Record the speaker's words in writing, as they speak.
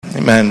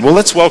Amen. Well,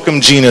 let's welcome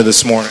Gina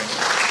this morning.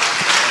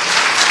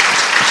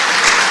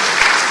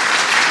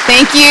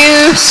 Thank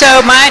you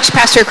so much,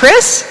 Pastor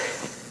Chris.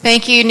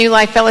 Thank you, New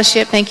Life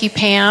Fellowship. Thank you,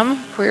 Pam,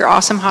 for your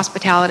awesome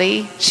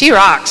hospitality. She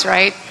rocks,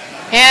 right?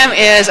 Pam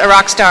is a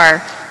rock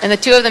star, and the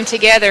two of them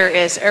together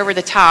is over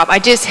the top.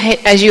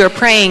 As you were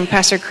praying,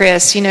 Pastor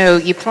Chris,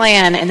 you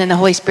plan, and then the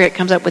Holy Spirit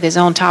comes up with his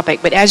own topic.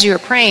 But as you were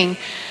praying,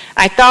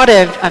 I thought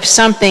of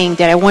something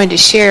that I wanted to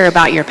share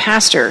about your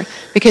pastor,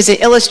 because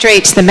it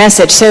illustrates the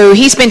message. So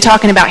he's been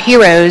talking about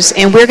heroes,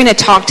 and we're going to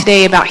talk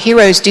today about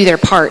heroes do their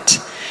part.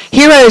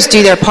 Heroes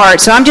do their part.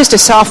 So I'm just a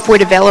software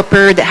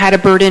developer that had a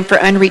burden for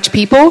unreached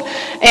people,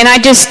 and I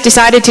just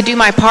decided to do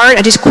my part.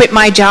 I just quit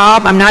my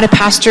job. I'm not a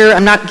pastor.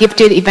 I'm not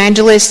gifted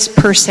evangelist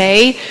per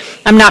se.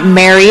 I'm not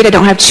married. I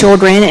don't have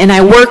children, and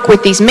I work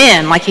with these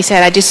men. Like he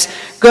said, I just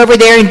go over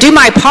there and do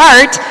my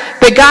part,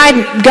 but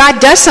God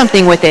does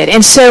something with it.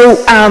 And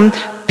so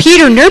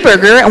Peter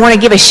Neuberger, I want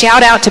to give a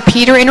shout out to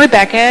Peter and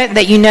Rebecca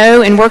that you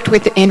know and worked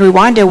with in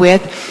Rwanda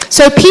with.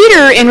 So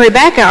Peter and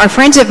Rebecca are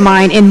friends of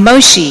mine in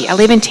Moshi. I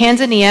live in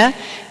Tanzania,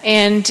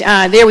 and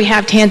there we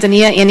have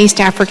Tanzania in East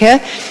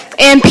Africa.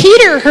 And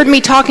Peter heard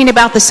me talking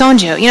about the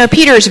Sonjo.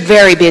 Peter is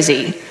very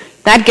busy.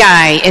 That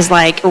guy is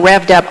like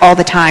revved up all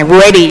the time,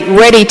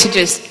 ready to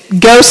just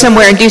go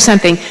somewhere and do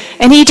something.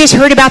 And he just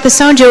heard about the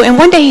Sonjo, and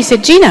one day he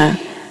said, Gina,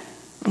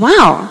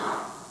 wow,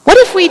 what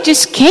if we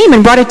just came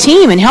and brought a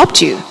team and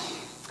helped you?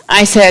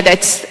 I said,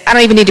 I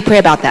don't even need to pray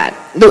about that.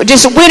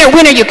 Just when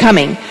are you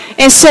coming?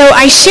 And so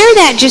I share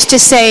that just to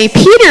say,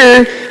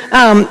 Peter,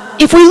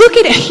 if we look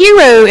at a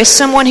hero as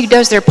someone who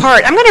does their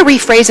part, I'm going to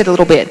rephrase it a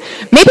little bit.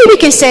 Maybe we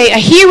can say a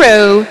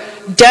hero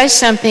does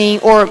something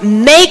or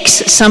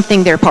makes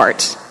something their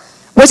part.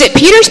 Was it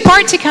Peter's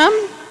part to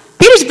come?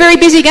 Peter's a very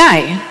busy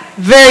guy,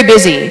 very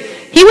busy.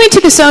 He went to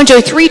the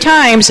Sonjo 3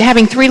 times,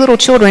 having 3 little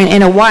children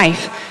and a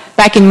wife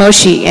back in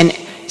Moshi. And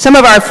some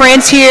of our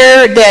friends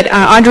here that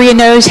Andrea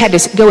knows had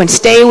to go and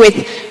stay with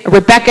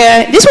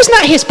Rebecca. This was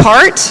not his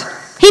part.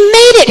 He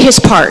made it his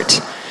part.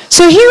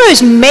 So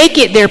heroes make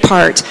it their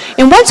part.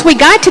 And once we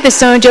got to the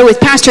Sonjo with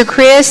Pastor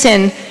Chris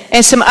and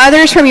some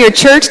others from your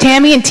church,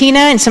 Tammy and Tina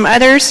and some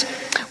others,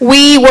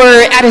 we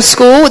were at a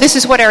school. This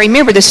is what I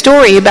remember, the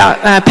story about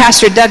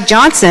Pastor Doug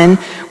Johnson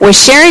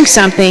was sharing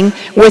something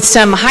with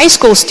some high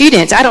school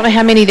students. I don't know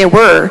how many there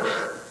were.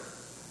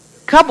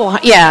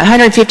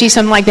 150,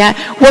 something like that.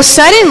 Well,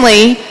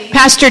 suddenly,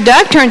 Pastor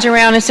Doug turns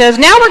around and says,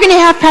 now we're going to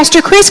have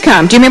Pastor Chris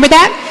come. Do you remember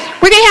that?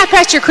 We're going to have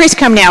Pastor Chris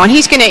come now, and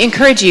he's going to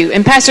encourage you.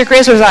 And Pastor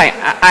Chris was like,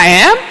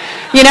 I am?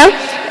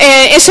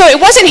 And so it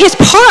wasn't his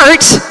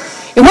part.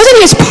 It wasn't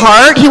his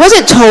part. He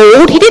wasn't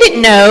told. He didn't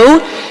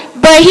know.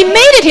 But he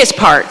made it his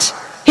part.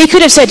 He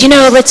could have said,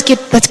 let's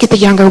get the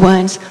younger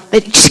ones.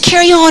 Just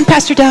carry on,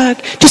 Pastor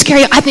Doug. Just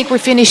carry on. I think we're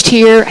finished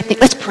here.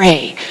 Let's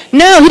pray.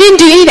 No, he didn't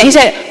do anything. He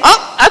said,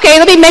 okay,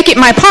 let me make it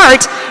my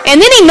part.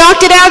 And then he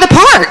knocked it out of the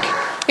park.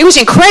 It was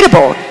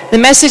incredible, the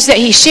message that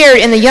he shared,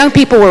 and the young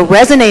people were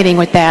resonating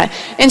with that.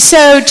 And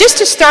so just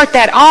to start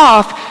that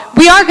off,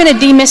 we are going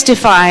to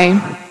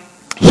demystify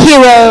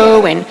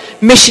hero and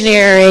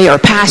missionary or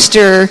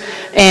pastor,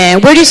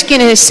 and we're just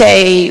going to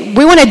say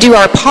we want to do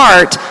our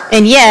part,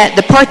 and yet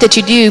the part that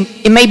you do,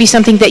 it may be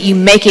something that you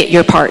make it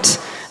your part,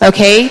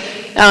 okay?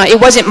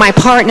 It wasn't my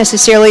part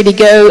necessarily to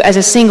go as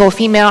a single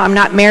female. I'm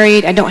not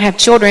married. I don't have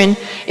children.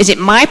 Is it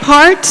my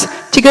part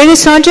to go to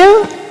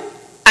Sonjo?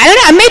 I don't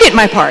know. I made it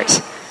my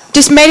part.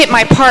 Just made it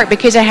my part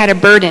because I had a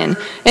burden.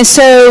 And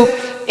so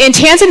in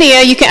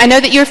Tanzania, I know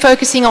that you're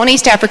focusing on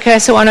East Africa,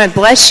 so I want to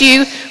bless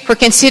you for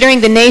considering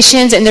the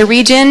nations and the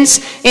regions.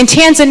 And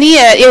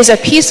Tanzania is a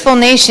peaceful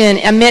nation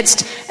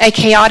amidst a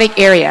chaotic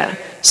area.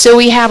 So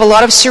we have a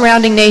lot of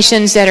surrounding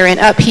nations that are in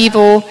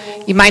upheaval.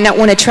 You might not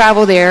want to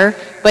travel there.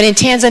 But in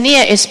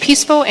Tanzania, it's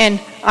peaceful, and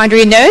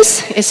Andrea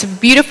knows it's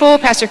beautiful.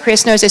 Pastor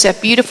Chris knows it's a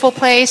beautiful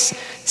place,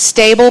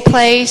 stable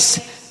place,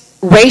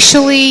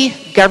 racially,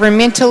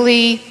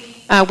 governmentally.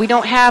 We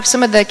don't have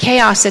some of the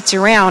chaos that's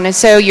around. And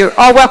so you're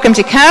all welcome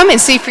to come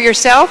and see for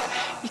yourself.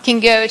 You can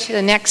go to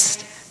the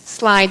next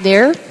slide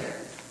there.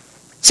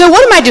 So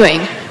what am I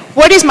doing?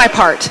 What is my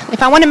part?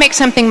 If I want to make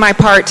something my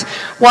part,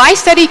 well, I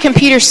studied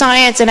computer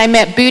science, and I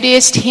met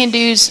Buddhists,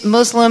 Hindus,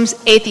 Muslims,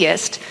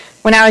 atheists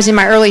when I was in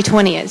my early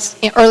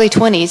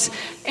 20s.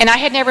 And I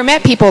had never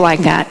met people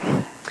like that.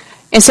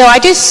 And so I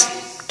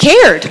just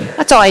cared.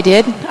 That's all I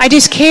did. I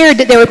just cared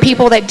that there were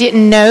people that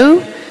didn't know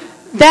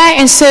that.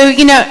 And so,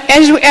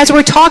 as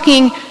we're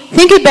talking,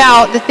 think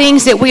about the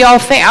things that we all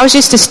face. I was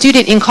just a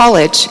student in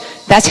college.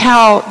 That's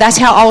how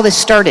all this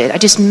started. I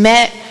just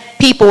met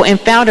people and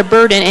found a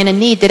burden and a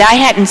need that I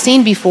hadn't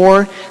seen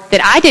before,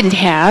 that I didn't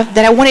have,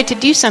 that I wanted to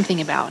do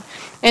something about.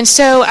 And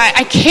so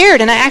I cared,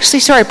 and I actually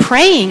started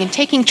praying and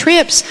taking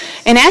trips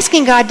and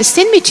asking God to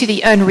send me to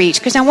the unreached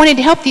because I wanted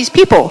to help these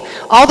people.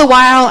 All the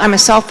while, I'm a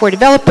software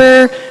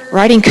developer,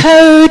 writing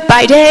code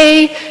by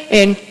day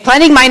and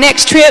planning my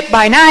next trip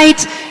by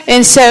night.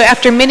 And so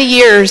after many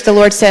years, the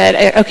Lord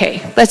said,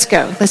 okay, let's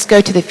go. Let's go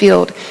to the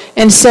field.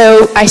 And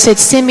so I said,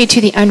 send me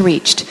to the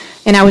unreached.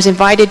 And I was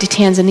invited to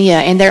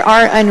Tanzania, and there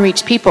are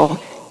unreached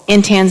people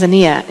in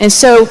Tanzania. And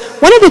so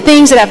one of the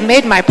things that I've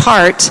made my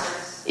part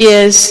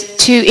is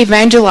to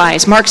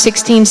evangelize. Mark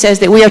 16 says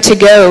that we are to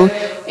go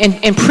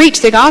and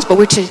preach the gospel.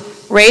 We're to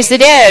raise the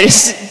dead,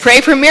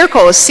 pray for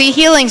miracles, see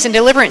healings and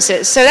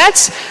deliverances. So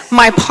that's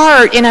my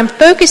part, and I'm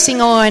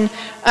focusing on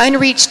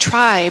unreached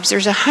tribes.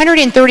 There's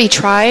 130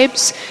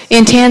 tribes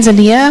in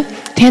Tanzania.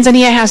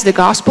 Tanzania has the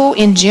gospel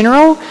in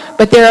general,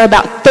 but there are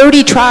about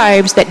 30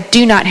 tribes that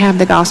do not have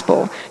the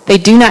gospel. They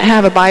do not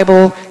have a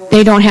Bible.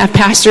 They don't have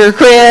Pastor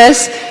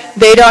Chris.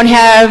 They don't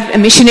have a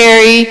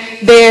missionary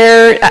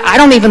there. I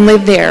don't even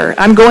live there.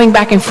 I'm going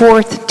back and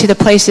forth to the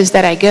places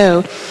that I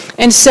go.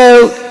 And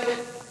so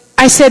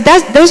I said,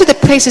 those are the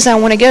places I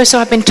want to go. So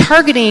I've been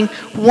targeting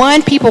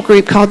one people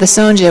group called the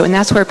Sonjo, and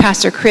that's where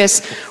Pastor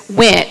Chris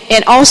went.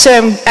 And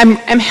also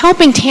I'm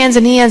helping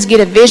Tanzanians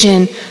get a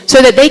vision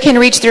so that they can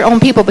reach their own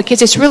people,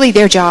 because it's really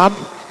their job.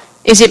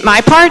 Is it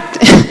my part?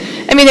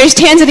 I mean, there's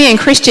Tanzanian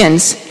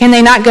Christians. Can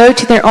they not go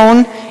to their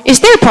own? It's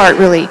their part,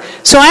 really.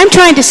 So I'm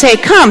trying to say,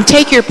 come,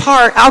 take your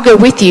part. I'll go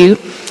with you.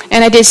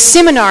 And I did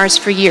seminars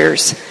for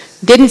years.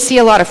 Didn't see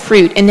a lot of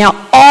fruit. And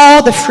now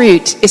all the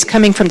fruit is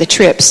coming from the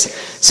trips.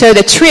 So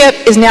the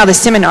trip is now the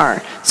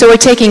seminar. So we're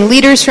taking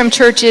leaders from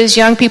churches,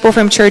 young people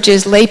from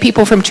churches, lay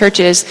people from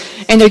churches,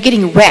 and they're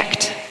getting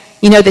wrecked.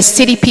 You know, the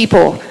city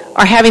people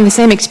are having the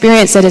same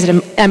experience that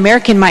an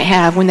American might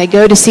have when they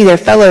go to see their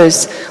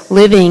fellows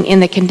living in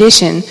the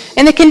condition.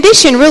 And the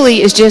condition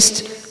really is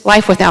just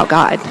life without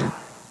God.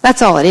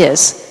 That's all it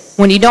is.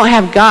 When you don't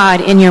have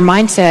God in your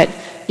mindset,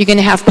 you're going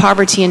to have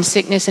poverty and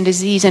sickness and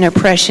disease and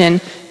oppression,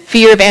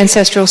 fear of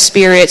ancestral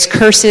spirits,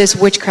 curses,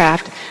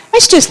 witchcraft.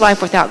 It's just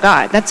life without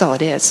God. That's all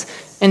it is.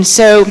 And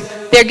so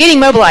they're getting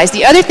mobilized.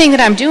 The other thing that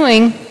I'm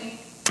doing,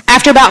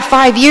 after about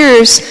 5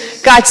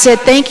 years, God said,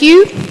 thank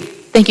you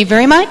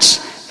very much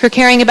for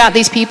caring about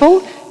these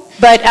people.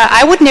 But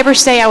I would never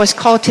say I was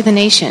called to the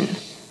nation.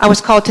 I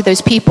was called to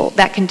those people,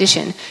 that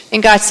condition.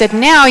 And God said,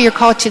 now you're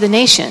called to the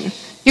nation.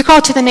 You're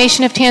called to the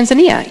nation of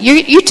Tanzania.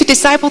 You're to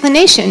disciple the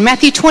nation.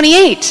 Matthew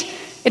 28.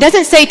 It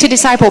doesn't say to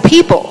disciple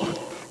people.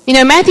 You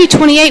know, Matthew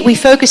 28, we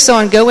focus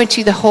on go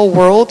into the whole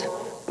world.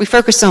 We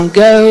focus on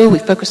go. We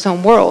focus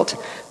on world.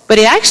 But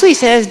it actually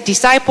says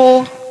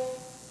disciple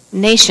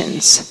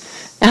nations.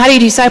 Now, how do you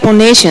disciple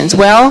nations?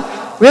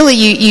 Well, really,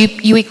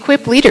 you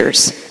equip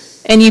leaders.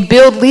 And you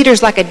build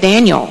leaders like a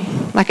Daniel,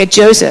 like a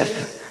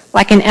Joseph,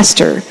 like an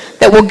Esther,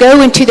 that will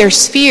go into their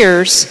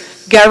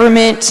spheres,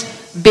 government,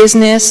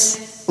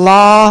 business,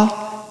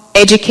 law,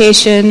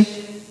 education,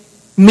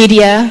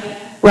 media,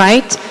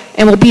 right?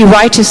 And will be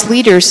righteous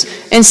leaders.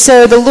 And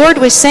so the Lord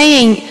was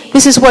saying,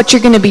 this is what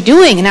you're going to be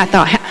doing. And I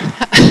thought,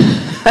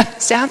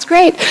 sounds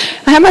great.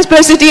 How am I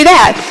supposed to do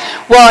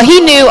that? Well, he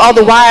knew all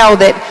the while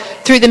that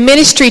through the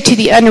ministry to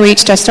the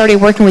unreached, I started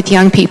working with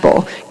young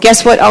people.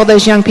 Guess what all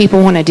those young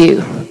people want to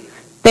do?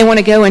 They want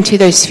to go into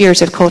those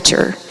spheres of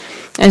culture.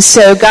 And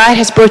so God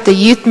has birthed a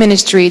youth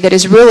ministry that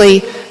is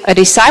really a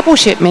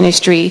discipleship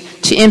ministry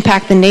to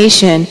impact the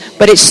nation.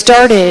 But it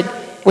started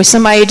with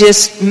somebody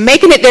just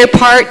making it their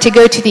part to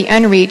go to the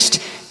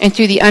unreached. And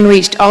through the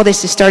unreached, all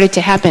this has started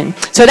to happen.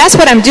 So that's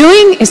what I'm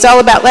doing. It's all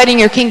about letting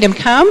your kingdom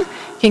come.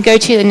 You can go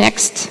to the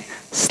next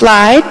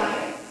slide.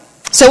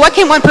 So what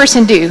can one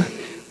person do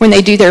when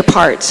they do their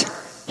part?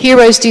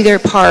 Heroes do their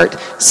part.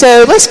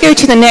 So let's go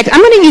to the next.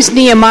 I'm going to use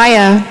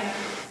Nehemiah.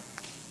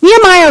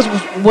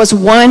 Nehemiah was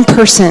one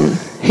person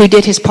who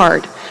did his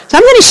part. So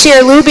I'm going to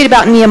share a little bit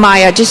about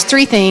Nehemiah, just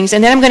 3 things,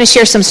 and then I'm going to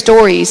share some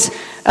stories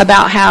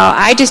about how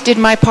I just did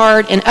my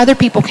part and other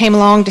people came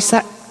along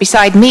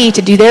beside me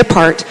to do their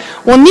part.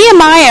 Well,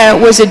 Nehemiah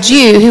was a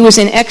Jew who was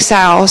in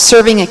exile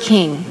serving a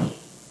king.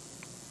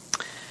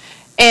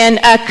 And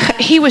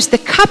he was the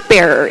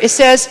cupbearer. It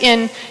says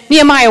in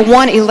Nehemiah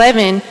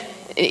 1:11,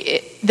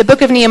 the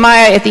book of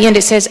Nehemiah, at the end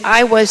it says,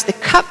 I was the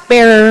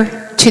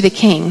cupbearer to the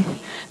king.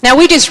 Now,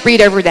 we just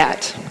read over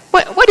that.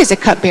 What is a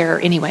cupbearer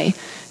anyway?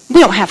 We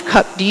don't have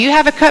cup. Do you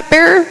have a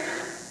cupbearer?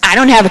 I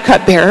don't have a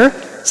cupbearer.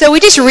 So we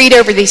just read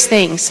over these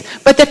things.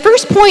 But the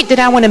first point that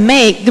I want to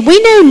make,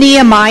 we know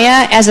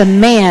Nehemiah as a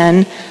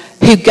man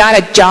who got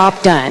a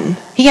job done.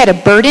 He had a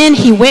burden.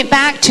 He went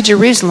back to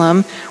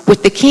Jerusalem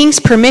with the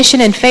king's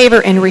permission and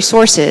favor and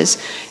resources.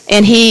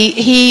 And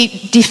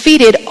he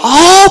defeated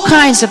all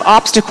kinds of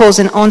obstacles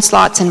and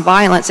onslaughts and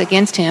violence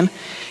against him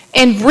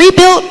and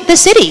rebuilt the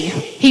city.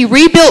 He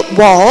rebuilt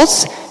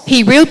walls,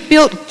 he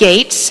rebuilt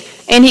gates,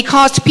 and he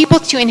caused people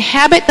to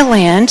inhabit the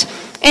land,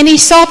 and he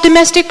solved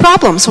domestic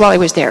problems while he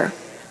was there.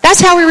 That's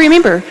how we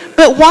remember.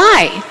 But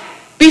why?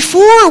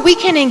 Before we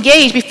can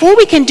engage, before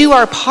we can do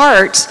our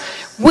parts,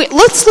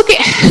 let's look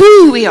at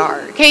who we are,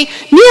 okay?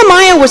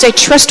 Nehemiah was a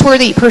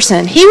trustworthy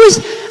person. He was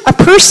a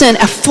person,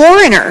 a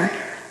foreigner.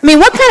 I mean,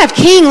 what kind of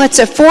king lets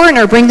a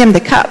foreigner bring them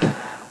the cup?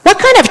 What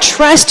kind of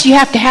trust do you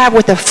have to have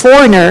with a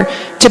foreigner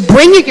to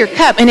bring you your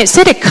cup? And it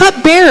said a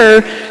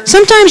cupbearer,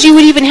 sometimes you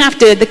would even have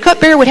to, the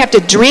cupbearer would have to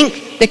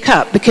drink the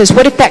cup, because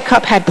what if that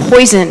cup had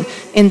poison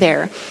in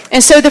there?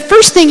 And so the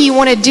first thing you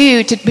want to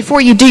do before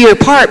you do your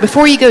part,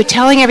 before you go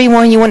telling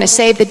everyone you want to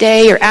save the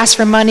day or ask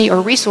for money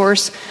or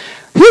resource,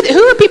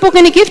 Who are people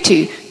going to give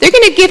to? They're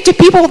going to give to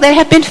people that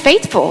have been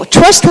faithful,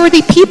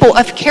 trustworthy people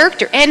of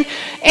character. And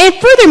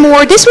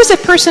furthermore, this was a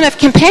person of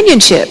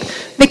companionship.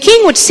 The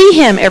king would see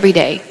him every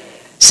day.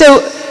 So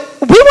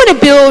we want to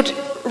build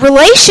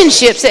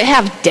relationships that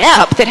have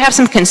depth, that have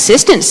some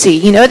consistency,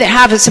 that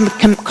have some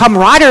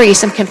camaraderie,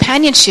 some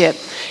companionship.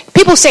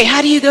 People say,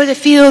 how do you go to the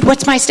field?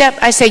 What's my step?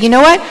 I say, you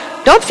know what?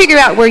 Don't figure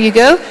out where you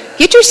go.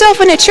 Get yourself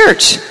in a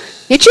church.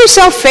 Get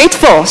yourself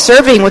faithful,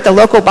 serving with the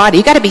local body.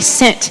 You got to be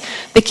sent.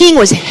 The king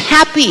was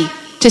happy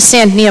to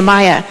send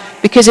Nehemiah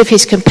because of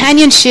his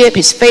companionship,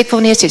 his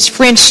faithfulness, his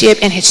friendship,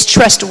 and his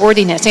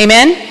trustworthiness.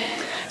 Amen?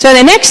 So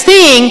the next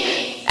thing,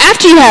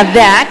 after you have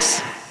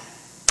that,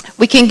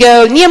 we can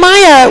go,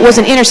 Nehemiah was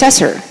an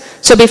intercessor.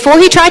 So before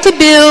he tried to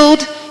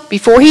build,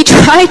 before he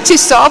tried to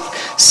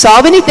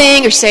solve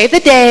anything or save the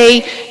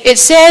day, it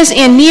says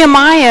in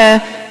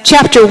Nehemiah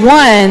chapter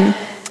 1,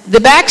 the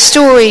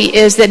backstory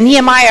is that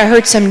Nehemiah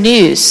heard some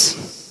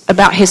news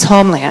about his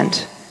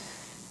homeland.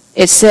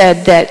 It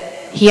said that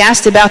he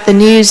asked about the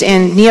news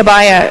in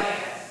Nehemiah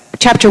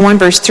chapter 1,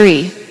 verse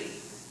 3.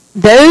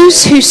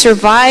 Those who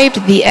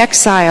survived the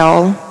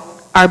exile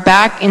are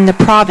back in the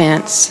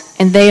province,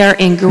 and they are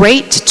in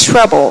great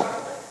trouble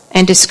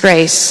and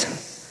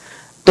disgrace.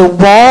 The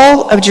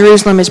wall of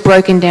Jerusalem is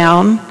broken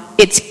down.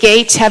 Its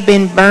gates have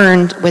been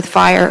burned with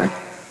fire.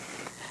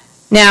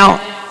 Now,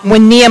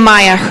 when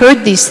Nehemiah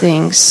heard these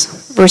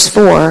things, verse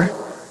 4,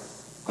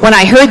 when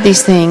I heard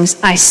these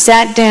things, I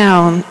sat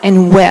down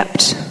and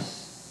wept.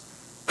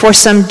 For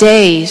some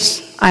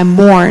days I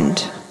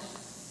mourned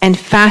and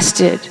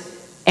fasted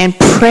and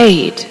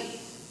prayed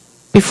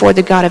before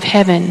the God of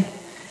heaven.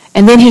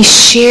 And then he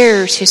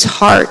shares his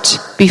heart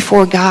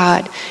before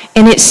God.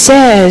 And it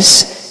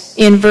says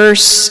in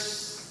verse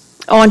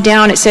on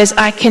down, it says,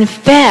 I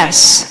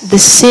confess the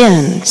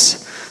sins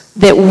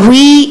that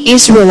we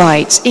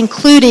Israelites,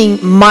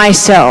 including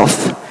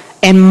myself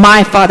and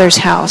my father's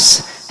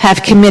house,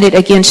 have committed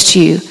against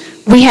you.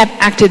 We have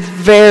acted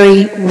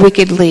very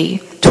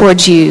wickedly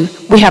towards you.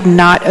 We have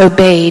not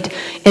obeyed.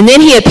 And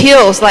then he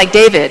appeals like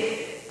David.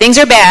 Things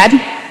are bad,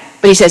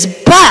 but he says,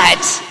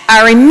 but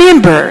I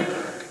remember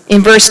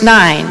in verse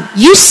 9,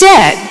 you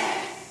said,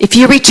 if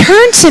you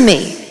return to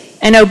me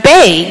and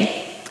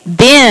obey,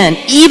 then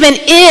even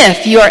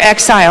if you are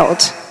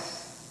exiled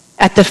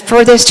at the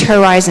furthest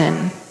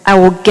horizon, I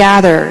will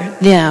gather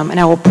them and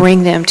I will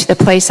bring them to the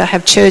place I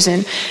have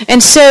chosen.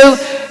 And so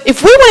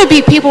if we want to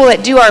be people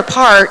that do our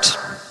part,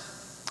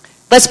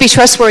 let's be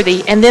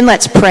trustworthy and then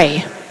let's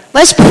pray.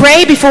 Let's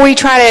pray before we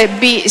try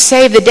to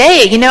save the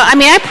day.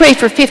 I prayed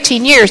for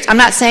 15 years. I'm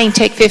not saying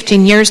take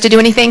 15 years to do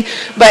anything,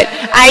 but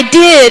I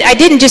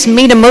didn't just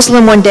meet a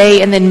Muslim one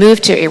day and then move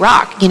to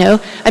Iraq,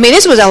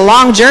 This was a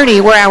long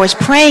journey where I was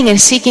praying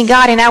and seeking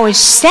God, and I was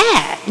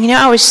sad.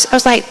 I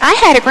was like, I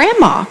had a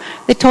grandma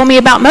that told me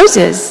about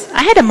Moses.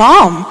 I had a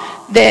mom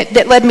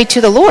that led me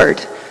to the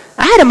Lord.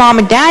 I had a mom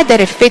and dad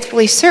that have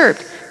faithfully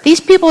served. These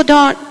people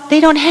don't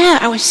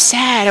have. I was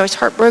sad. I was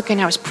heartbroken.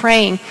 I was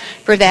praying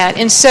for that.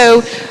 And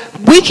so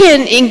we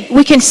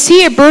can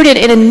see a burden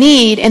and a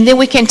need, and then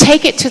we can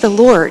take it to the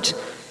Lord.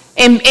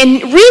 And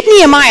read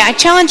Nehemiah. I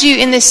challenge you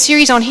in this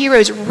series on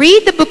heroes,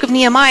 read the book of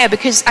Nehemiah,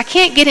 because I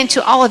can't get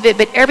into all of it,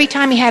 but every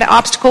time he had an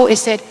obstacle, it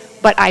said,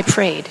 but I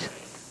prayed.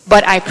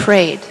 But I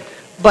prayed.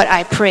 But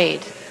I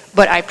prayed.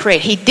 But I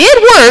prayed. He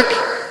did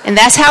work, and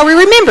that's how we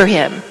remember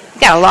him. He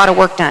got a lot of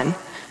work done.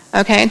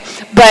 Okay?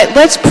 But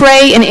let's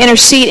pray and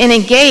intercede and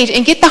engage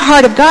and get the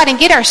heart of God and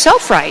get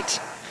ourselves right.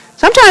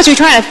 Sometimes we're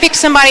trying to fix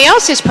somebody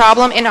else's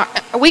problem, and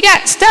we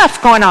got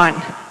stuff going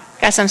on.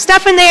 Got some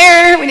stuff in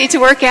there we need to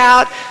work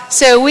out.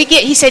 So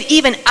he said,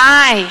 even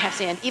I have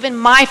sinned. Even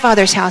my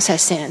father's house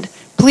has sinned.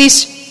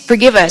 Please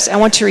forgive us. I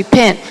want to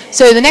repent.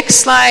 So the next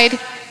slide,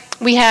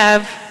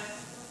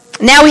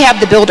 now we have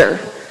the builder.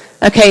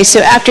 Okay, so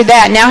after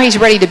that, now he's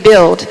ready to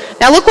build.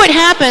 Now look what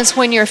happens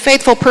when you're a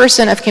faithful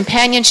person of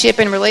companionship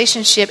and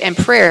relationship and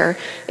prayer.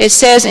 It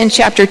says in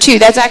chapter 2,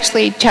 that's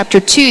actually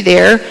chapter 2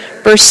 there,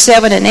 verse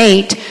 7 and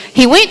 8.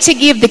 He went to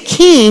give the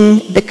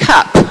king the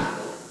cup.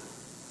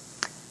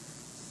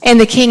 And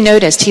the king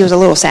noticed he was a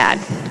little sad.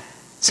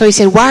 So he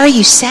said, why are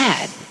you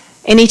sad?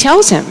 And he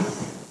tells him,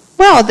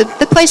 well,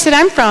 the place that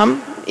I'm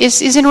from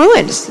is in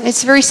ruins.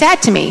 It's very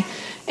sad to me.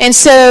 And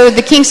so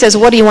the king says,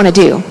 what do you want to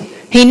do?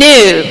 He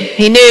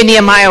knew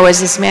Nehemiah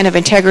was this man of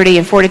integrity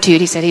and fortitude.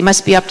 He said he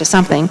must be up to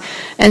something.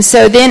 And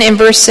so then in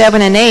verse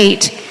 7 and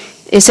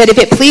 8, it said, if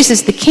it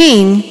pleases the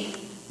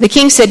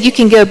king said, you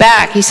can go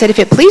back. He said, if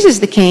it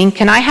pleases the king,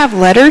 can I have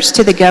letters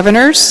to the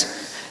governors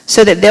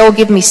so that they'll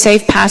give me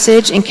safe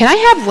passage? And can I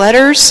have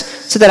letters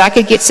so that I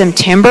could get some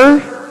timber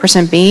for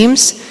some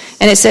beams?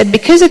 And it said,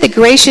 because of the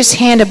gracious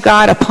hand of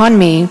God upon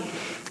me,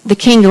 the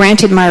king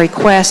granted my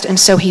request, and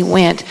so he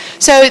went.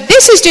 So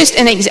this is just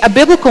a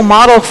biblical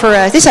model for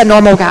us. This is a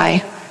normal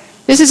guy.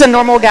 This is a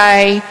normal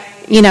guy,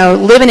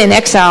 living in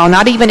exile,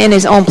 not even in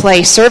his own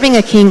place, serving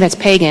a king that's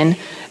pagan,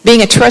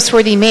 being a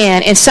trustworthy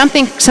man, and some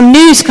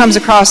news comes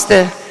across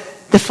the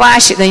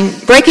flash,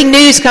 breaking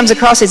news comes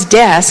across his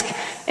desk,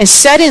 And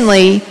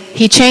suddenly,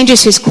 he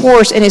changes his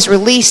course and is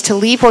released to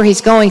leave where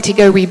he's going to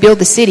go rebuild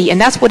the city. And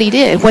that's what he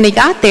did. When he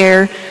got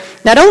there,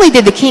 not only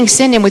did the king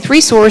send him with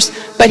resource,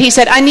 but he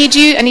said, I need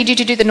you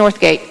to do the north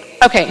gate.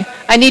 Okay.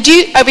 I need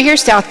you over here,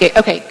 south gate.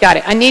 Okay, got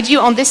it. I need you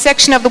on this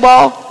section of the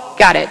wall.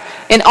 Got it.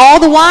 And all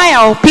the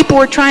while, people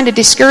were trying to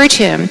discourage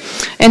him.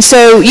 And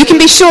so you can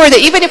be sure that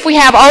even if we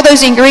have all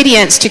those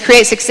ingredients to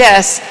create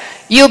success,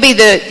 you'll be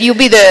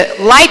the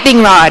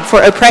lightning rod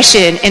for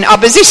oppression and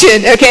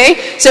opposition,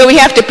 okay? So we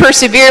have to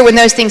persevere when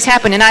those things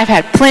happen, and I've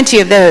had plenty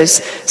of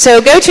those.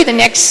 So go to the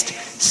next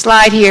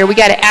slide here. We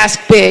got to ask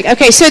big.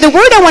 Okay, so the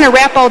word I want to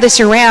wrap all this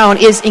around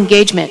is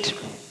engagement.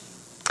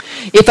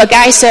 If a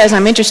guy says,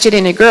 I'm interested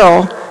in a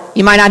girl,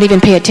 you might not even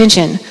pay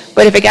attention.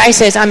 But if a guy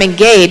says, I'm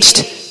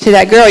engaged to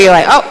that girl, you're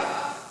like, oh,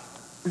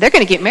 they're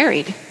going to get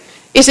married.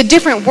 It's a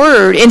different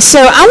word. And so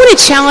I want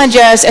to challenge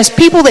us as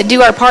people that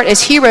do our part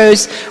as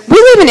heroes. We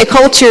live in a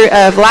culture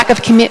of lack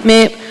of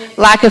commitment,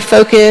 lack of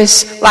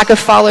focus, lack of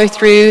follow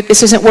through.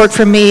 This doesn't work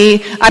for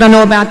me. I don't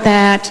know about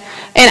that.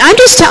 And I'm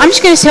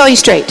just going to tell you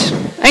straight.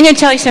 I'm going to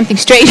tell you something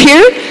straight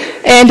here.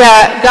 And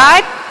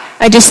God,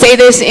 I just say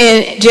this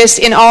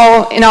in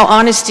all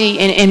honesty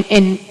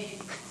and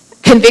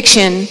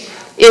conviction,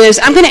 is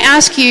I'm going to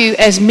ask you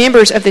as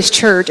members of this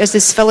church, as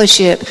this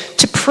fellowship,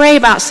 to pray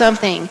about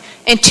something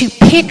and to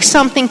pick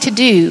something to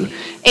do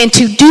and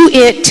to do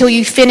it till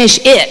you finish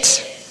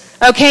it.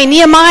 Okay,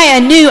 Nehemiah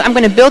knew, I'm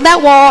going to build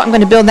that wall, I'm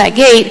going to build that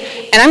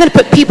gate, and I'm going to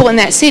put people in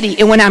that city.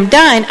 And when I'm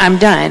done, I'm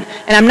done.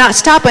 And I'm not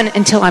stopping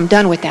until I'm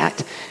done with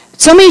that.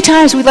 So many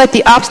times we let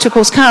the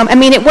obstacles come. I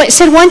mean, it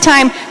said one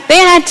time they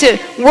had to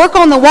work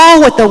on the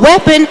wall with a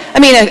weapon,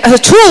 a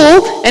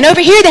tool, and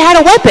over here they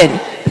had a weapon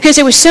because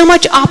there was so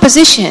much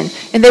opposition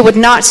and they would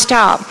not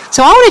stop.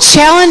 So I want to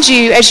challenge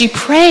you as you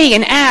pray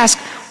and ask,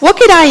 what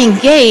could I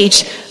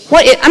engage?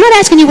 I'm not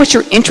asking you what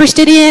you're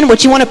interested in,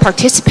 what you want to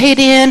participate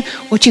in,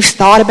 what you've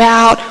thought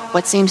about,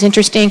 what seems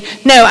interesting.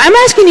 No, I'm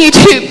asking you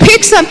to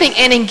pick something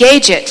and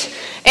engage it.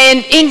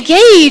 And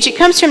engage, it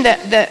comes from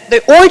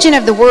the origin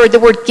of the word. The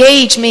word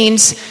gauge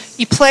means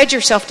you pledge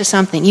yourself to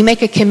something. You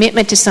make a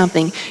commitment to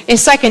something.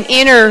 It's like an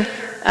inner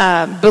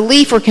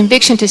belief or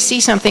conviction to see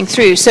something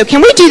through. So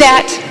can we do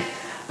that?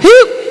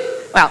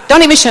 Well,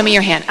 don't even show me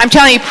your hand. I'm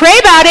telling you, pray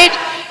about it.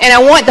 And I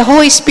want the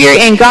Holy Spirit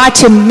and God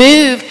to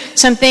move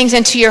some things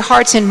into your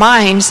hearts and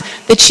minds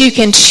that you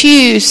can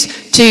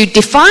choose to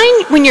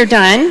define when you're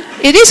done.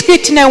 It is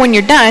good to know when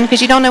you're done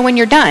because you don't know when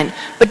you're done.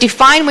 But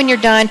define when you're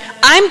done.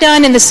 I'm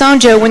done in the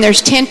Sonjo when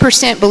there's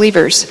 10%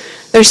 believers.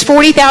 There's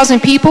 40,000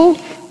 people.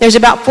 There's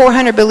about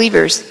 400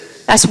 believers.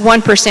 That's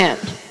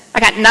 1%. I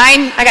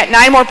got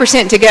 9 more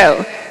percent to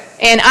go.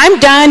 And I'm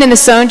done in the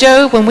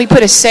Sonjo when we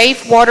put a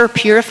safe water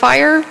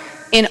purifier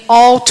in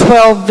all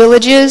 12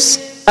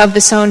 villages of the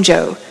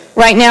Sonjo.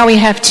 Right now we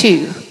have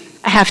 2.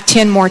 I have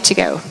 10 more to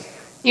go.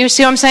 You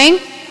see what I'm saying?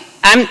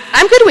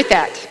 I'm good with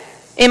that.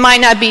 It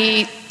might not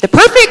be the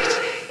perfect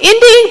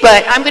ending,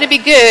 but I'm going to be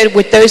good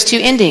with those 2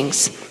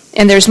 endings.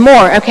 And there's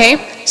more,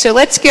 okay? So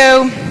let's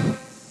go.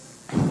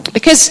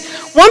 Because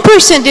one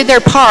person did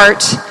their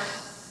part.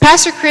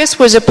 Pastor Chris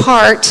was a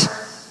part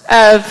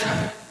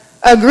of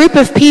a group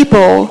of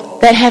people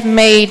that have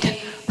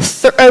made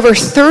over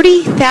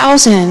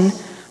 30,000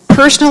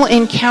 personal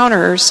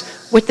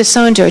encounters with the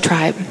Sonjo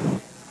tribe.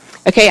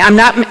 Okay, I'm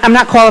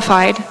not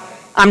qualified.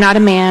 I'm not a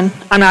man.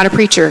 I'm not a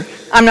preacher.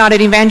 I'm not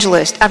an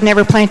evangelist. I've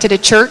never planted a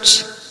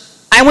church.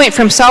 I went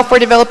from software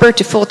developer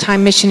to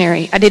full-time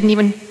missionary. I didn't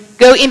even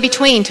go in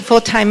between to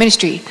full-time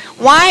ministry.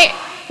 Why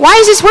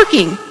is this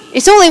working?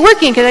 It's only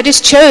working because I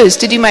just chose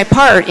to do my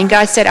part, and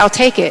God said, I'll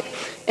take it.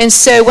 And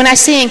so when I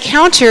say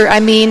encounter, I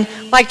mean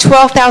like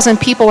 12,000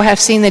 people have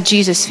seen the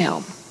Jesus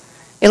film.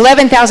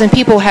 11,000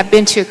 people have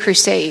been to a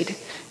crusade.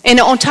 And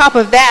on top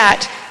of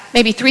that,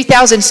 maybe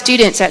 3,000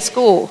 students at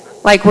school,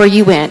 like where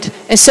you went.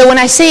 And so when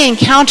I say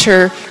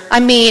encounter, I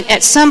mean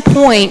at some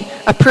point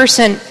a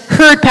person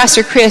heard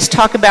Pastor Chris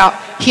talk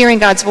about hearing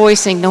God's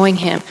voice and knowing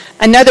him.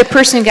 Another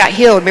person got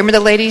healed. Remember the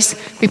ladies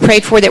we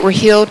prayed for that were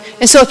healed?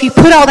 And so if you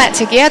put all that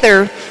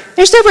together,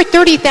 there's over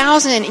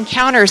 30,000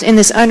 encounters in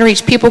this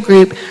unreached people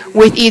group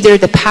with either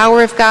the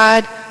power of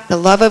God, the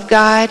love of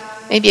God,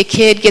 maybe a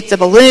kid gets a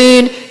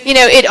balloon. You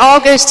know, it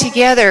all goes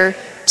together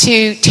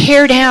to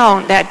tear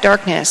down that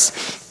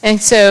darkness.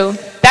 And so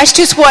that's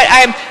just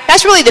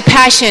that's really the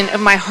passion of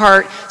my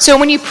heart. So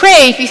when you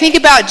pray, if you think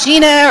about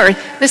Gina or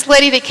this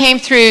lady that came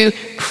through,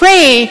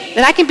 pray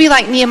that I can be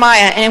like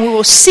Nehemiah and we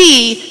will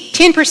see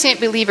 10%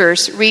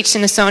 believers reached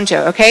in the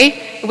Sonjo,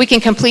 okay? We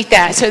can complete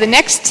that. So the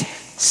next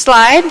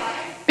slide,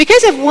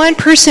 because of one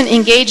person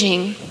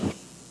engaging,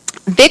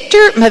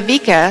 Victor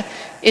Mavika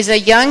is a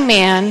young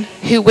man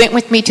who went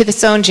with me to the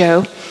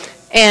Sonjo,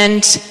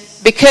 and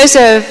because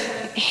of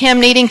him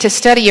needing to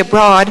study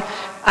abroad,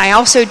 I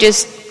also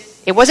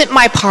it wasn't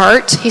my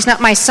part. He's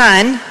not my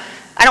son.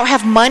 I don't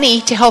have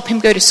money to help him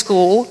go to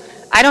school.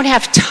 I don't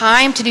have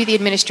time to do the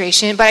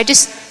administration, but I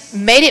just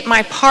made it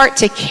my part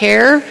to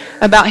care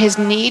about his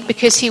need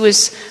because he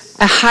was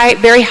a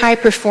very high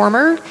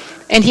performer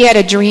and he had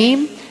a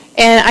dream.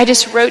 And I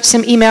just wrote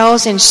some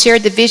emails and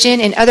shared the vision,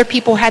 and other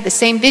people had the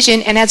same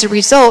vision. And as a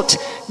result,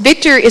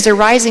 Victor is a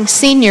rising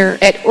senior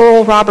at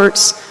Oral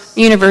Roberts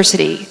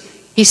University.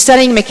 He's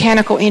studying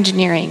mechanical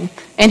engineering.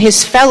 And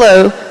his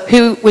fellow,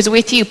 who was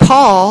with you,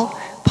 Paul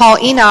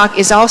Enoch,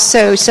 is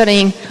also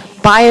studying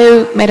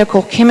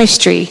biomedical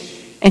chemistry,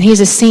 and he's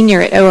a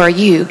senior at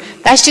ORU.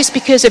 That's just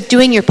because of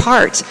doing your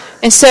part.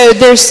 And so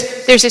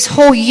there's this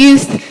whole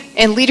youth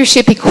and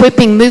leadership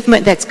equipping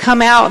movement that's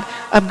come out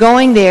of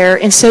going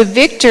there. And so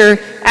Victor,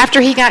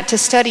 after he got to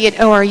study at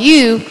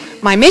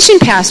ORU, my mission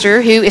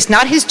pastor, who it's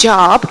not his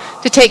job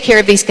to take care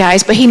of these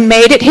guys, but he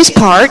made it his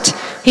part.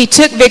 He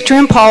took Victor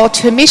and Paul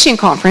to a mission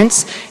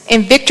conference,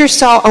 and Victor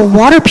saw a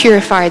water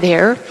purifier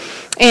there,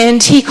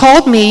 and he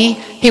called me.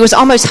 He was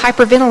almost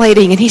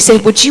hyperventilating, and he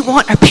said, would you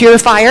want a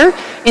purifier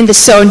in the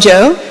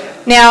Sonjo?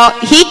 Now,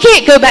 he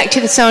can't go back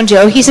to the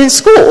Sonjo. He's in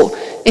school.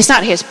 It's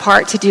not his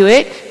part to do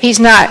it. He's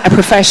not a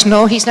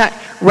professional. He's not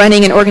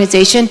running an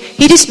organization.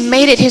 He just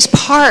made it his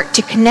part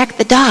to connect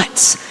the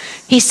dots.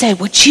 He said,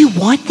 would you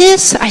want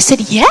this? I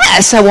said,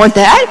 yes, I want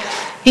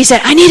that. He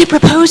said, I need a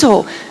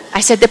proposal. I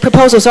said, the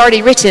proposal's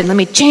already written. Let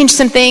me change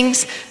some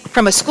things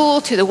from a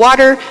school to the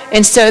water.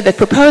 And so the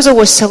proposal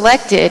was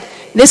selected.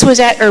 This was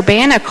at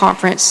Urbana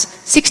Conference,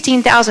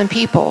 16,000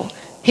 people.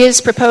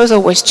 His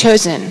proposal was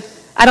chosen.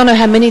 I don't know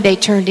how many they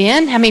turned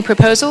in, how many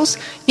proposals.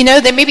 You know,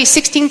 that maybe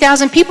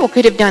 16,000 people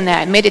could have done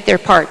that and made it their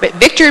part. But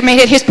Victor made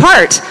it his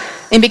part.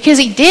 And because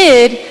he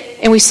did,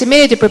 and we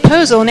submitted the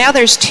proposal, now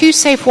there's 2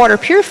 safe water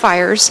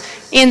purifiers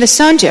in the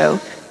Sonjo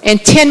and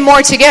 10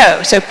 more to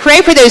go. So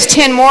pray for those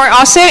 10 more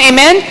also,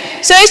 amen?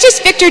 So it's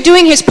just Victor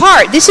doing his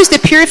part. This is the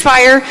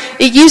purifier.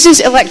 It uses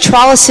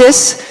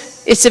electrolysis.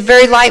 It's a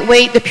very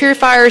lightweight. The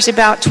purifier is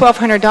about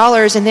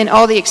 $1,200, and then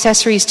all the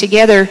accessories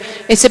together,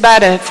 it's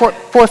about a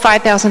 $4,000 or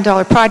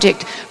 $5,000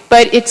 project.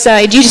 But it's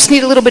you just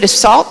need a little bit of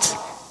salt,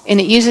 and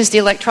it uses the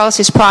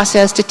electrolysis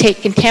process to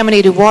take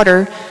contaminated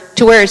water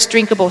to where it's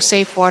drinkable,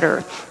 safe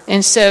water.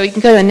 And so you can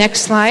go to the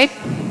next slide.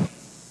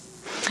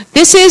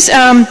 This is,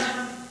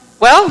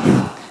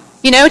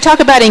 talk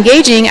about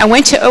engaging. I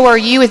went to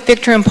ORU with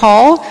Victor and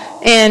Paul,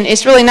 and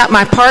it's really not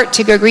my part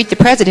to go greet the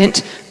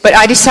president, but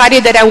I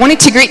decided that I wanted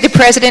to greet the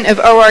president of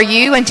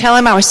ORU and tell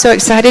him I was so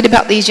excited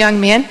about these young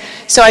men.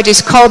 So I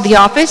just called the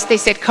office. They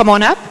said, come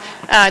on up.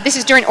 This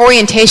is during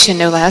orientation,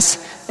 no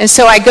less. And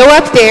so I go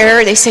up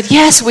there. They said,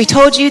 yes, we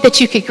told you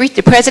that you could greet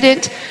the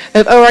president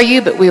of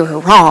ORU, but we were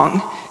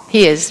wrong.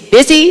 He is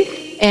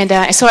busy.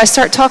 And so I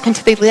start talking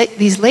to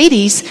these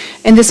ladies,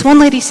 and this one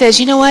lady says,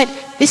 you know what?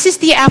 This is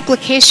the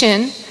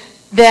application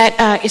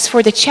that is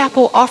for the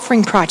Chapel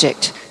Offering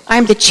Project.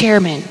 I'm the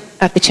chairman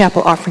of the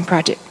Chapel Offering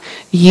Project.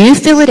 You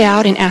fill it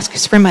out and ask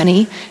us for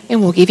money,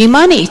 and we'll give you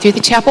money through the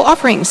chapel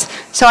offerings.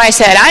 So I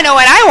said, I know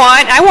what I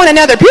want. I want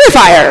another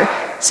purifier.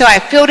 So I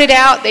filled it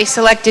out. They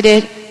selected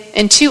it.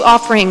 And 2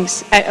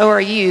 offerings at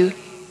ORU,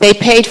 they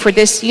paid for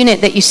this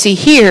unit that you see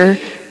here,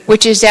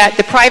 which is at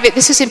the private,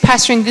 this is in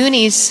Pastor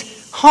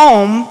Nguni's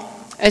home.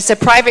 It's a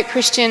private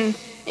Christian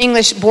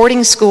English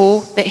boarding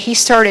school that he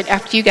started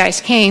after you guys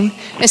came.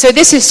 And so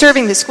this is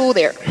serving the school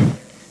there.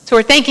 So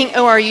we're thanking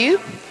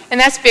ORU. And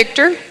that's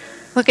Victor.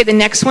 Look at the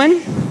next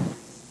one.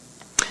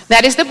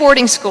 That is the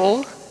boarding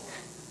school.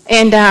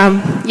 And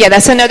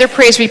that's another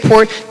praise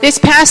report. This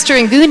Pastor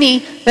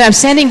Nguni that I'm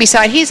standing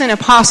beside, he's an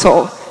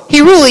apostle.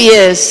 He really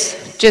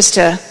is just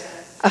a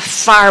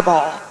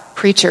fireball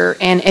preacher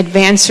and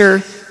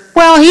advancer.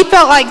 Well, he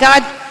felt like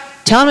God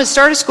telling him to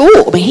start a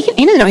school. I mean, he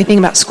didn't know anything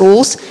about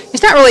schools.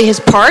 It's not really his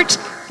part,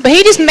 but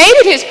he just made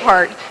it his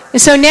part.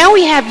 And so now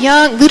we have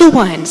young little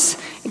ones.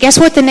 Guess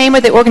what the name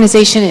of the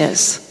organization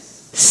is?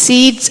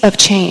 Seeds of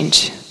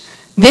Change.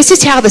 This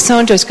is how the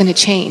Sonjo is going to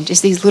change,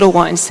 is these little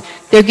ones.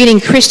 They're getting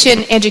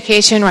Christian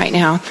education right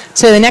now.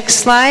 So the next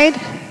slide.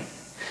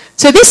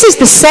 So this is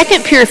the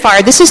second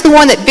purifier. This is the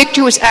one that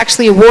Victor was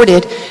actually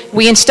awarded.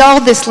 We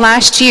installed this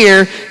last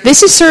year.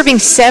 This is serving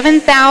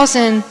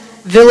 7,000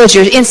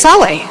 villagers in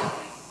Saleh.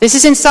 This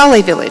is in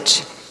Saleh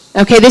village.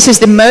 Okay, this is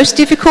the most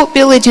difficult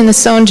village in the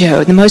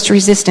Sonjo, the most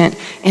resistant,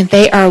 and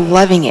they are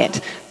loving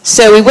it.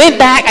 So we went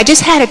back. I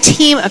just had a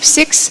team of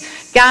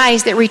 6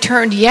 guys that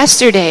returned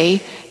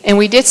yesterday, and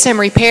we did some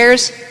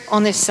repairs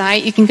on this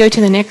site. You can go to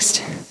the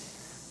next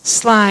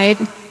slide,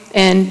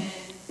 and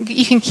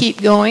you can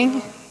keep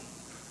going.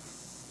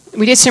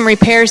 We did some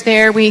repairs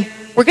there. We're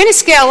going to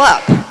scale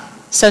up.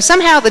 So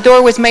somehow the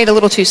door was made a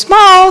little too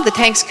small. The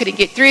tanks couldn't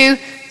get through,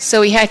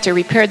 so we had to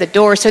repair the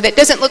door. So that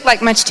doesn't look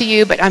like much to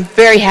you, but I'm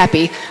very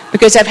happy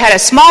because I've had a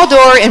small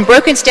door and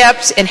broken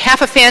steps and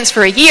half a fence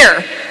for a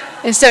year.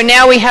 And so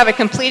now we have a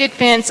completed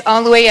fence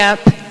all the way up.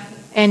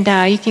 And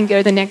you can go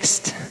to the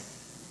next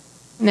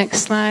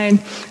slide.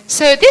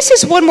 So this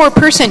is one more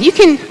person. You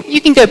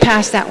can go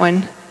past that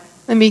one.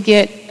 Let me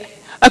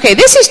okay,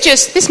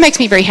 this makes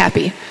me very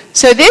happy.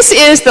 So this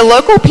is the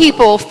local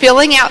people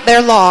filling out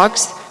their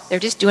logs. They're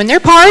just doing their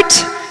part,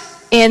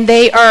 and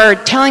they are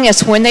telling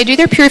us when they do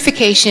their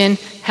purification,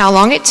 how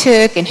long it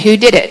took, and who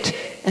did it.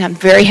 And I'm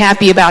very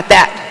happy about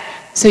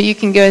that. So you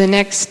can go to the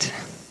next.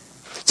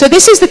 So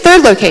this is the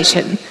third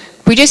location.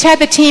 We just had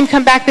the team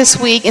come back this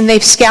week, and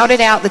they've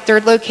scouted out the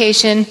third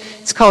location.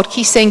 It's called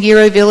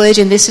Kisangiro Village,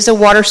 and this is a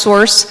water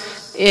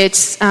source.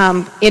 It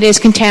is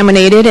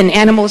contaminated, and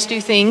animals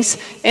do things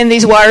in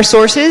these water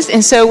sources.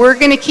 And so we're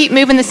going to keep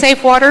moving the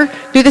safe water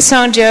through the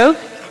Sonjo.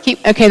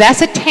 Okay,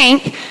 that's a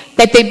tank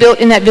that they built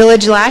in that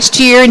village last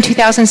year in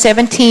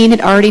 2017.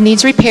 It already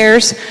needs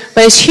repairs,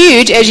 but it's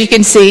huge, as you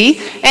can see,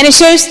 and it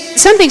shows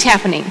something's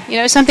happening.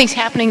 Something's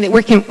happening that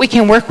we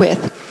can work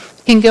with.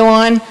 You can go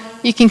on.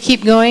 You can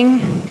keep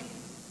going.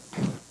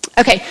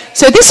 Okay,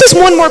 so this is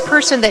one more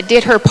person that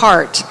did her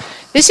part.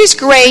 This is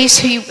Grace,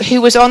 who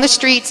was on the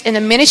streets in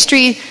a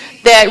ministry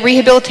that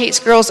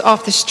rehabilitates girls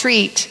off the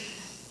street.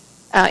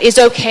 Is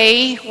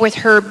okay with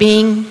her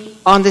being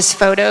on this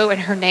photo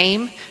and her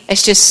name.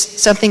 It's just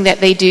something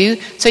that they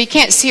do. So you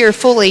can't see her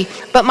fully.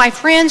 But my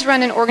friends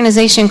run an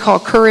organization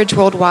called Courage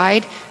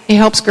Worldwide. It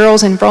helps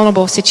girls in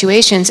vulnerable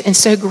situations. And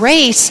so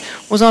Grace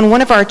was on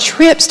one of our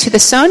trips to the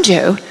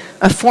Sonjo.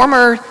 A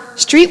former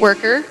street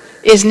worker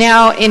is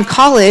now in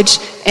college,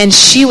 and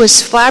she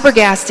was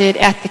flabbergasted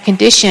at the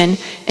condition.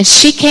 And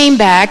she came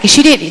back.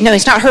 She didn't, no,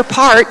 it's not her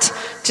part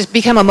to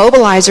become a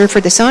mobilizer for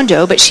the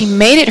Sonjo, but she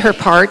made it her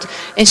part,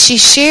 and she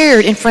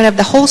shared in front of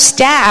the whole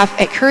staff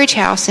at Courage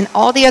House and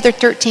all the other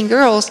 13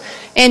 girls.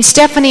 And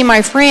Stephanie,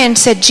 my friend,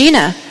 said,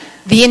 Gina,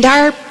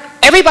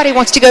 everybody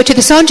wants to go to the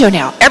Sonjo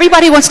now.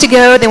 Everybody wants to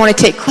go. They want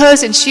to take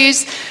clothes and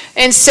shoes.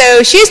 And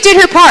so she just did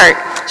her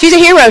part. She's a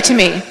hero to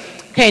me.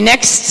 Okay,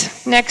 next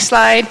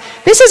slide.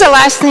 This is the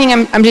last thing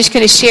I'm just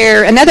going to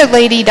share. Another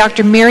lady,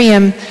 Dr.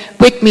 Miriam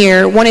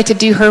Wickmere, wanted to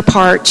do her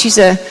part. She's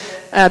a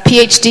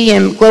PhD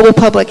in global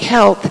public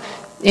health,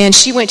 and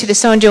she went to the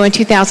Sonjo in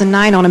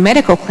 2009 on a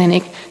medical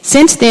clinic.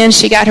 Since then,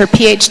 she got her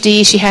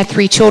PhD. She had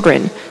 3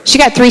 children. She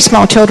got 3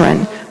 small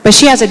children, but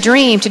she has a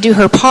dream to do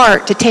her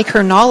part, to take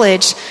her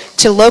knowledge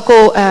to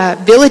local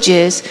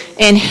villages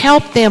and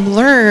help them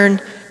learn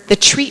the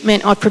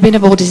treatment of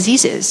preventable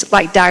diseases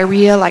like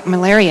diarrhea, like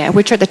malaria,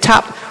 which are the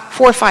top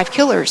 4 or 5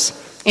 killers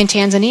in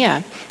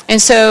Tanzania.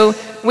 And so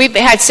we've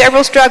had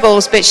several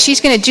struggles, but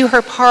she's going to do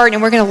her part,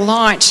 and we're going to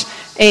launch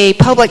a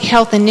public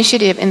health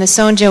initiative in the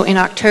Sonjo in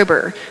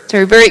October. So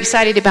we're very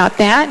excited about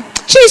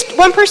that. She's just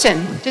one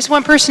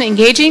person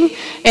engaging,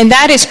 and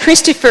that is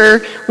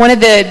Christopher.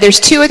 There's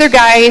 2 other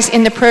guys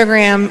in the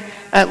program,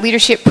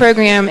 leadership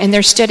program, and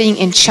they're studying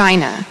in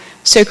China.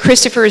 So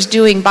Christopher is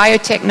doing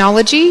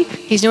biotechnology.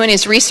 He's doing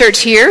his research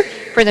here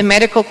for the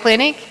medical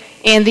clinic.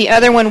 And the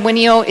other one,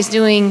 Winio, is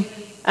doing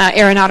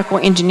aeronautical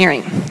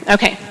engineering.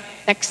 Okay,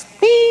 next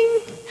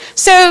thing.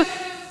 So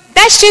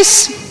that's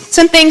just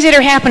some things that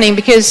are happening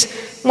because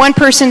one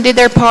person did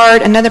their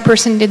part, another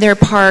person did their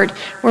part.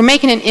 We're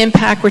making an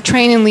impact. We're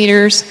training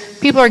leaders.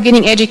 People are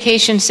getting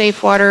education,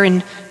 safe water,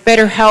 and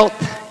better health.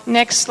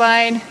 Next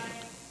slide.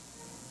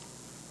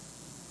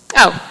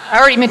 Oh, I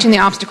already mentioned the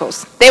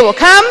obstacles. They will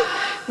come.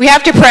 We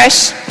have to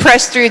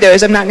press through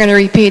those. I'm not going to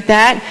repeat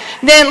that.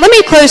 Then let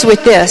me close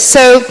with this.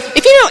 So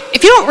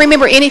if you don't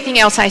remember anything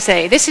else I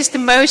say, this is the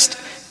most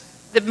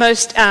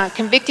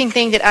convicting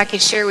thing that I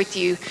could share with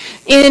you.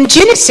 In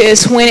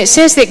Genesis, when it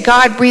says that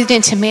God breathed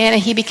into man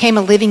and he became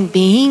a living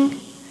being,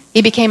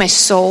 he became a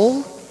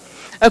soul.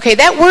 Okay,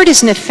 that word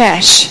is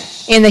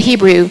nephesh in the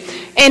Hebrew,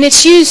 and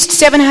it's used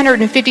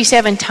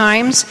 757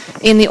 times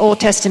in the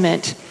Old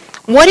Testament.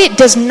 What it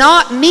does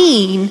not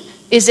mean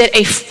is that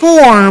a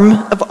form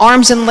of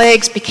arms and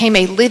legs became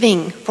a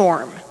living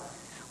form.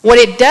 What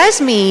it does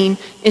mean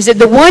is that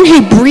the one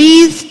who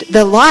breathed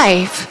the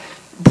life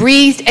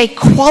breathed a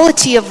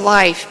quality of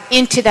life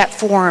into that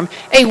form,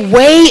 a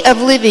way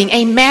of living,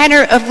 a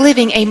manner of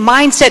living, a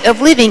mindset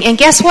of living. And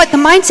guess what the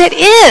mindset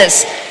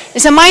is?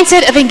 It's a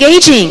mindset of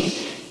engaging.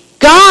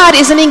 God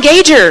is an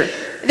engager.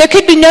 There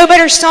could be no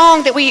better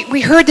song that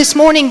we heard this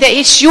morning, that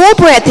it's your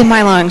breath in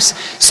my lungs,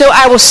 so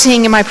I will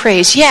sing in my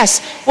praise.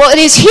 Yes, well, it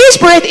is his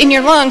breath in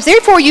your lungs,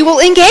 therefore you will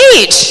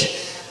engage.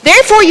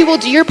 Therefore you will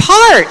do your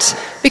part,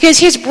 because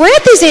his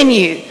breath is in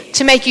you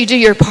to make you do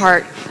your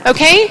part,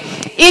 okay?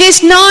 It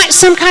is not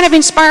some kind of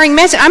inspiring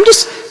message.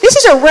 This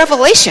is a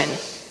revelation,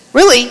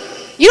 really.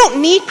 You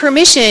don't need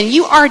permission.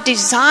 You are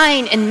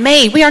designed and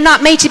made. We are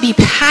not made to be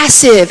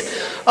passive.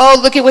 Oh,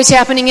 look at what's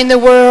happening in the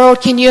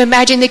world. Can you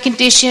imagine the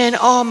condition?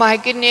 Oh, my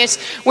goodness.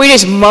 We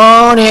just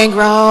moan and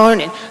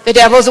groan, and the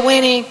devil's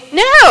winning.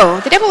 No,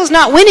 the devil is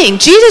not winning.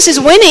 Jesus is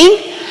winning.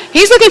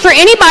 He's looking for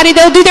anybody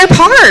that'll do their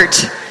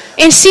part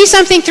and see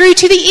something through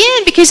to the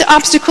end, because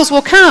obstacles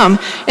will come.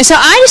 And so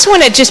I just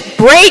want to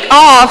break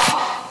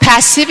off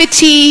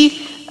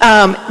passivity,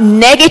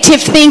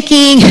 negative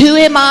thinking. Who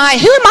am I?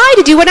 Who am I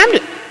to do what I'm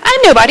doing?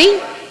 I'm nobody.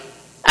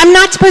 I'm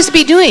not supposed to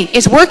be doing.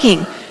 It's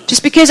working.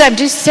 Just because I've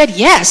just said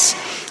yes.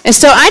 And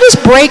so I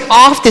just break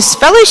off this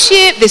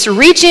fellowship, this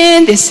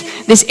region,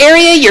 this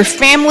area, your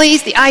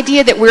families, the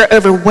idea that we're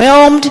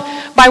overwhelmed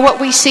by what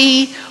we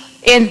see.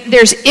 And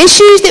there's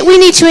issues that we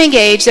need to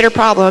engage that are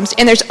problems,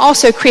 and there's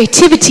also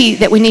creativity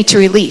that we need to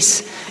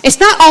release. It's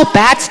not all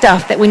bad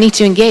stuff that we need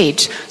to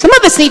engage. Some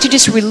of us need to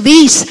just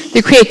release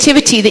the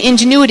creativity, the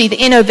ingenuity, the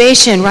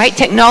innovation, right?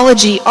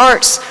 Technology,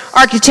 arts,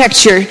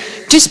 architecture.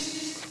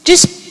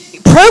 Just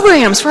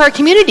programs for our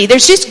community.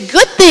 There's just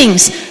good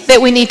things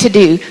that we need to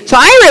do. So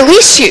I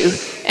release you.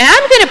 And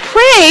I'm going to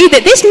pray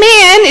that this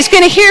man is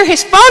going to hear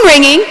his phone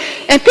ringing,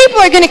 and people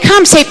are going to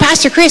come say,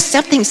 Pastor Chris,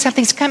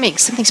 something's coming,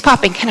 something's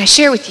popping. Can I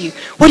share with you?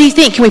 What do you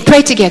think? Can we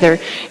pray together?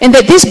 And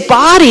that this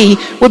body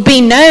would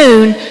be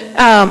known,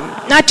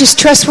 not just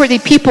trustworthy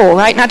people,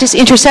 right? Not just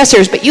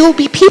intercessors, but you'll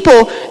be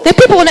people.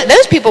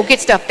 Those people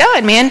get stuff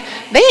done, man.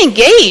 They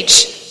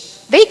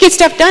engage. They get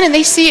stuff done, and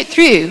they see it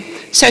through.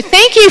 So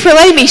thank you for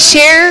letting me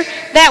share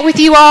that with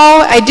you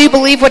all. I do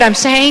believe what I'm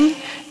saying.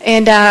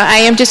 And I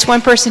am just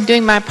one person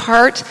doing my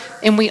part,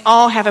 and we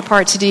all have a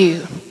part to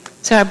do.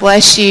 So I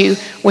bless you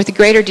with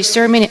greater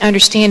discernment and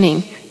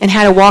understanding and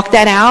how to walk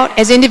that out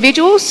as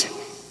individuals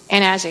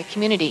and as a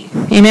community.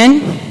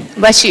 Amen?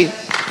 Bless you.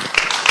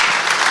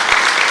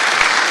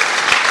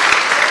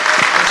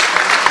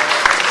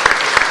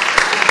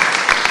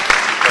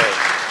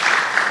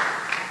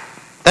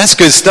 That's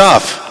good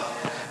stuff.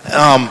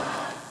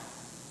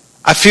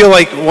 I feel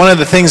like one of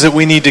the things that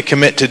we need to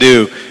commit to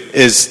do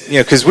is,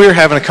 because we were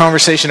having a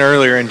conversation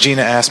earlier and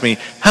Gina asked me,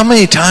 how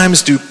many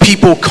times do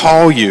people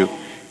call you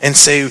and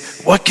say,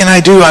 what can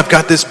I do? I've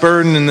got this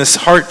burden and this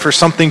heart for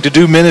something to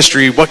do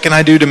ministry. What can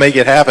I do to make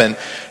it happen?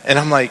 And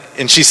I'm like,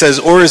 and she says,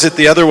 or is it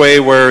the other way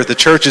where the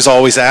church is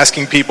always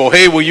asking people,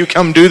 hey, will you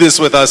come do this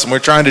with us? And we're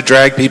trying to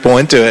drag people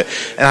into it.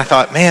 And I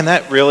thought, man,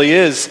 that really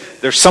is.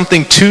 There's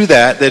something to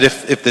that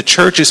if the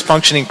church is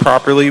functioning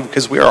properly,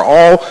 because we are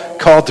all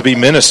called to be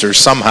ministers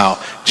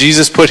somehow.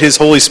 Jesus put his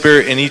Holy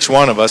Spirit in each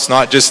one of us,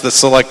 not just the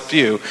select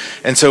few.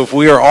 And so if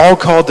we are all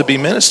called to be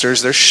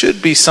ministers, there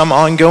should be some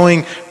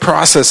ongoing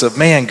process of,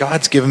 man,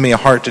 God's given me a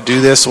heart to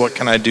do this. What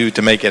can I do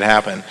to make it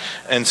happen?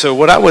 And so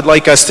what I would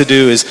like us to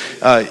do is,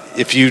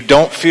 if you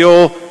don't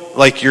feel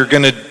like you're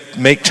going to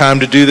make time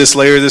to do this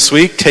later this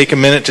week, take a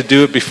minute to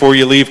do it before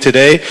you leave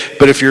today.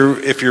 But if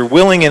you're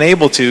willing and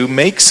able to,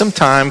 make some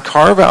time,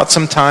 carve out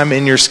some time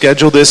in your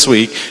schedule this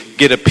week,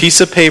 get a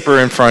piece of paper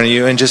in front of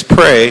you and just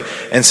pray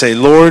and say,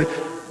 Lord,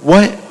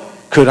 what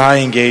could I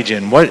engage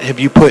in? What have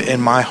you put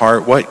in my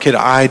heart? What could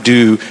I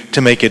do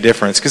to make a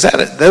difference? Because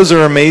those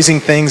are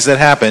amazing things that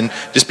happen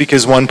just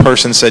because one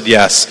person said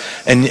yes.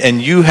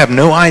 And you have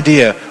no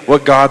idea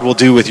what God will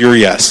do with your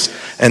yes.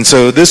 And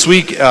so this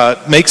week,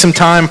 make some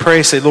time,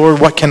 pray, say, Lord,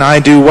 what can I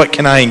do? What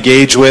can I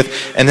engage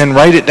with? And then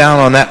write it down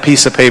on that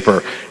piece of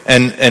paper.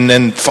 And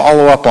then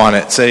follow up on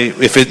it. Say,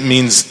 if it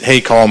means,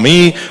 hey, call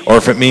me, or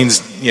if it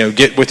means,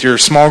 get with your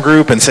small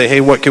group and say, hey,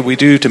 what could we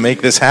do to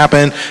make this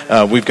happen?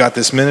 We've got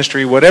this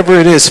ministry. Whatever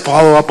it is,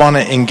 follow up on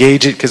it,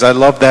 engage it, because I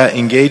love that.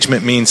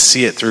 Engagement means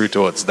see it through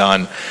till it's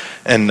done.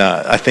 And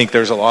I think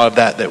there's a lot of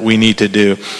that we need to do.